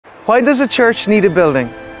Why does a church need a building?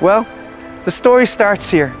 Well, the story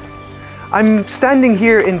starts here. I'm standing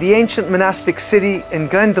here in the ancient monastic city in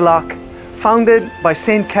Glendalough, founded by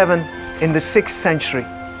St. Kevin in the 6th century.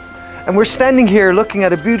 And we're standing here looking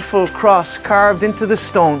at a beautiful cross carved into the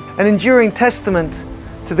stone, an enduring testament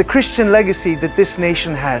to the Christian legacy that this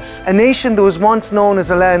nation has. A nation that was once known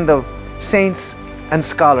as a land of saints and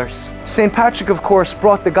scholars. St. Patrick, of course,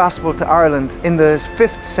 brought the gospel to Ireland in the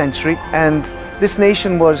 5th century, and this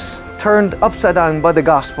nation was turned upside down by the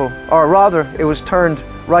gospel, or rather, it was turned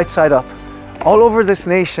right side up. All over this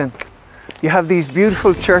nation, you have these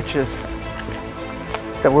beautiful churches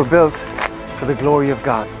that were built for the glory of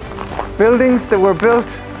God. Buildings that were built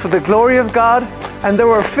for the glory of God, and they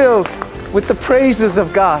were filled with the praises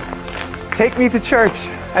of God. Take me to church.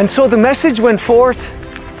 And so the message went forth,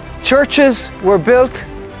 churches were built,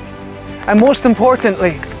 and most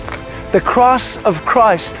importantly, the cross of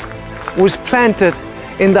Christ was planted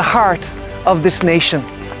in the heart of this nation.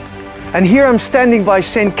 And here I'm standing by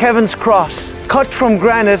St. Kevin's cross, cut from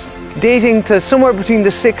granite, dating to somewhere between the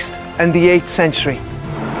 6th and the 8th century.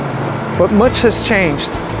 But much has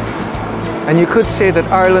changed, and you could say that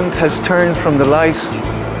Ireland has turned from the light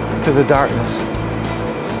to the darkness.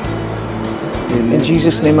 Amen. In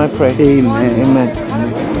Jesus' name I pray. Amen.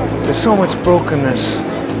 Amen. There's so much brokenness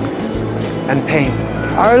and pain.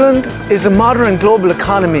 Ireland is a modern global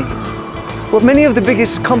economy with many of the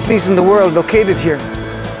biggest companies in the world located here,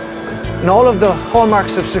 and all of the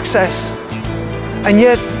hallmarks of success. And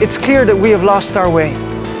yet, it's clear that we have lost our way.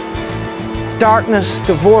 Darkness,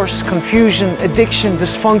 divorce, confusion, addiction,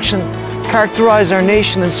 dysfunction characterize our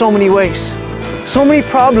nation in so many ways. So many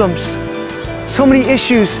problems, so many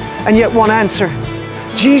issues, and yet one answer.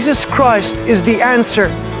 Jesus Christ is the answer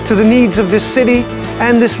to the needs of this city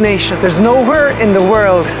and this nation. There's nowhere in the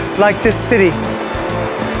world like this city.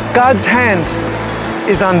 God's hand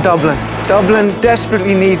is on Dublin. Dublin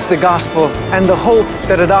desperately needs the gospel and the hope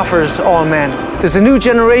that it offers all men. There's a new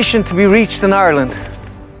generation to be reached in Ireland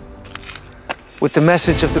with the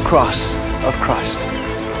message of the cross of Christ.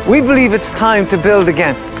 We believe it's time to build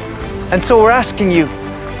again. And so we're asking you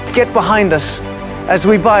to get behind us as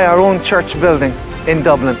we buy our own church building in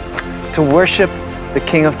Dublin to worship the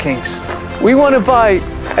King of Kings. We want to buy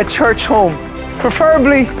a church home,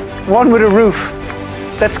 preferably one with a roof,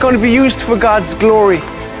 that's going to be used for God's glory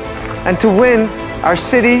and to win our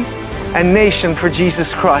city and nation for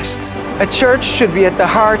Jesus Christ. A church should be at the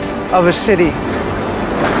heart of a city,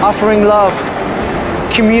 offering love,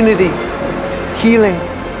 community, healing,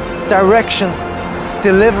 direction,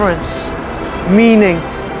 deliverance, meaning,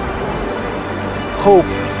 hope.